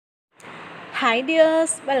Hi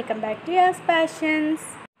dears, welcome back to യാസ് passions.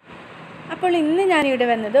 അപ്പോൾ ഇന്ന് ഞാനിവിടെ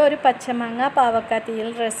വന്നത് ഒരു പച്ചമാങ്ങ പാവക്ക തീയൽ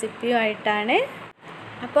റെസിപ്പിയുമായിട്ടാണ്.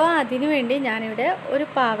 അപ്പോൾ അതിനു വേണ്ടി ഞാനിവിടെ ഒരു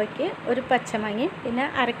പാവയ്ക്ക് ഒരു പച്ചമാങ്ങയും പിന്നെ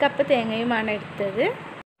അരക്കപ്പ് തേങ്ങയുമാണ് എടുത്തത്.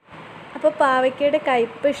 അപ്പോൾ പാവയ്ക്കയുടെ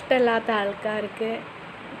കയ്പ്പ് ഇഷ്ടമില്ലാത്ത ആൾക്കാർക്ക്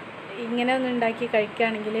ഇങ്ങനെ ഒന്ന് ഉണ്ടാക്കി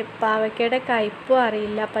കഴിക്കുകയാണെങ്കിൽ പാവയ്ക്കയുടെ കയ്പ്പും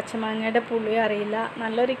അറിയില്ല, പച്ചമാങ്ങയുടെ പുളിയും അറിയില്ല.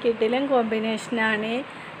 നല്ലൊരു കിടിലൻ കോമ്പിനേഷനാണ്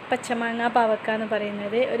പച്ചമാങ്ങ പാവക്ക എന്ന്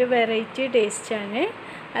പറയുന്നത്. ഒരു വെറൈറ്റി ടേസ്റ്റാണ്,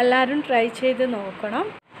 എല്ലാവരും ട്രൈ ചെയ്ത് നോക്കണം.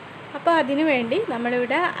 അപ്പോൾ അതിനു വേണ്ടി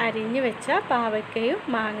നമ്മളിവിടെ അരിഞ്ഞു വെച്ച പാവയ്ക്കയും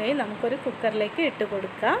മാങ്ങയും നമുക്കൊരു കുക്കറിലേക്ക് ഇട്ട്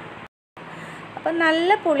കൊടുക്കാം. അപ്പോൾ നല്ല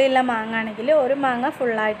പുളിയുള്ള മാങ്ങ ആണെങ്കിൽ ഒരു മാങ്ങ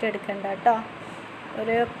ഫുള്ളായിട്ട് എടുക്കണ്ട കേട്ടോ,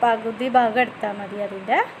 ഒരു പകുതി ഭാഗം എടുത്താൽ മതി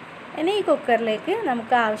അതിൻ്റെ. ഇനി ഈ കുക്കറിലേക്ക്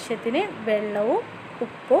നമുക്ക് ആവശ്യത്തിന് വെള്ളവും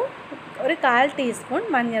ഉപ്പും ഒരു 1/4 ടീസ്പൂൺ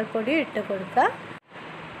മഞ്ഞൾപ്പൊടിയും ഇട്ട് കൊടുക്കുക.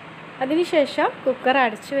 അതിനുശേഷം കുക്കർ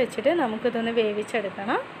അടച്ച് വെച്ചിട്ട് നമുക്കിതൊന്ന്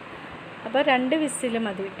വേവിച്ചെടുക്കണം. അപ്പോൾ 2 വിസിൽ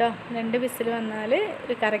മതി കേട്ടോ. 2 വിസിൽ വന്നാൽ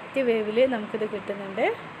ഒരു കറക്റ്റ് വേവിൽ നമുക്കിത് കിട്ടുന്നുണ്ട്.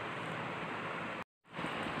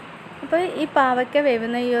 അപ്പോൾ ഈ പാവയ്ക്ക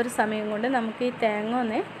വേവുന്ന ഈ ഒരു സമയം കൊണ്ട് നമുക്ക് ഈ തേങ്ങ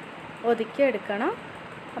ഒന്ന് ഒതുക്കിയെടുക്കണം.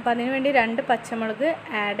 അപ്പോൾ അതിന് വേണ്ടി 2 പച്ചമുളക്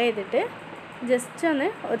ആഡ് ചെയ്തിട്ട് ജസ്റ്റ് ഒന്ന്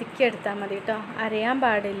ഒതുക്കിയെടുത്താൽ മതി കേട്ടോ, അരയാൻ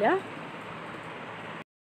പാടില്ല.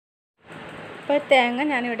 അപ്പോൾ തേങ്ങ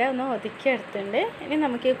ഞാനിവിടെ ഒന്ന് ഒതുക്കിയെടുത്തിട്ടുണ്ട്. ഇനി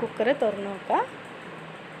നമുക്ക് ഈ കുക്കർ തുറന്ന് നോക്കാം.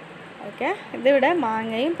 ഓക്കെ, ഇതിവിടെ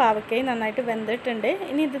മാങ്ങയും പാവയ്ക്കയും നന്നായിട്ട് വെന്തിട്ടുണ്ട്.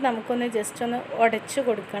 ഇനി ഇത് നമുക്കൊന്ന് ജസ്റ്റ് ഒന്ന് ഉടച്ച്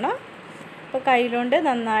കൊടുക്കണം. അപ്പോൾ കയ്യിലുകൊണ്ട്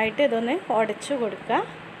നന്നായിട്ട് ഇതൊന്ന് ഉടച്ച് കൊടുക്കുക.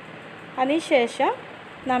 അതിനുശേഷം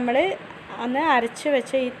നമ്മൾ അന്ന് അരച്ച്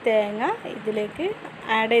വെച്ച ഈ തേങ്ങ ഇതിലേക്ക്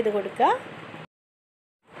ആഡ് ചെയ്ത് കൊടുക്കുക.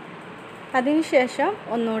 അതിനുശേഷം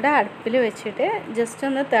ഒന്നുകൂടെ അടുപ്പിൽ വെച്ചിട്ട് ജസ്റ്റ്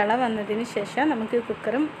ഒന്ന് തിള വന്നതിന് ശേഷം നമുക്ക്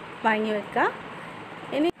കുക്കറും വാങ്ങി വെക്കാം.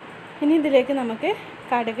 ഇനി ഇതിലേക്ക് നമുക്ക്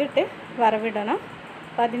കടുകിട്ട് വറവിടണം.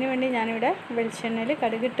 അപ്പോൾ അതിനു വേണ്ടി ഞാനിവിടെ വെളിച്ചെണ്ണയിൽ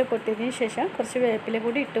കടുകിട്ട് പൊട്ടിയതിന് ശേഷം കുറച്ച് വേപ്പില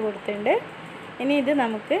കൂടി ഇട്ട് കൊടുത്തിട്ടുണ്ട്. ഇനി ഇത്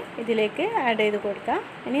നമുക്ക് ഇതിലേക്ക് ആഡ് ചെയ്ത് കൊടുക്കാം.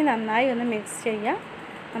 ഇനി നന്നായി ഒന്ന് മിക്സ് ചെയ്യാം.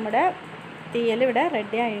 നമ്മുടെ തീയൽ ഇവിടെ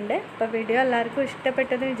റെഡി ആയിട്ടുണ്ട്. അപ്പോൾ വീഡിയോ എല്ലാവർക്കും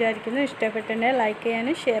ഇഷ്ടപ്പെട്ടെന്ന് വിചാരിക്കുന്നു. ഇഷ്ടപ്പെട്ടിട്ടുണ്ടെങ്കിൽ ലൈക്ക്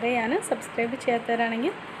ചെയ്യാനും ഷെയർ ചെയ്യാനും സബ്സ്ക്രൈബ്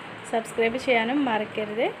ചെയ്യാത്തവരാണെങ്കിൽ സബ്സ്ക്രൈബ് ചെയ്യാനും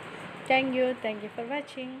മറക്കരുത്. Thank you for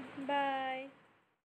watching. By.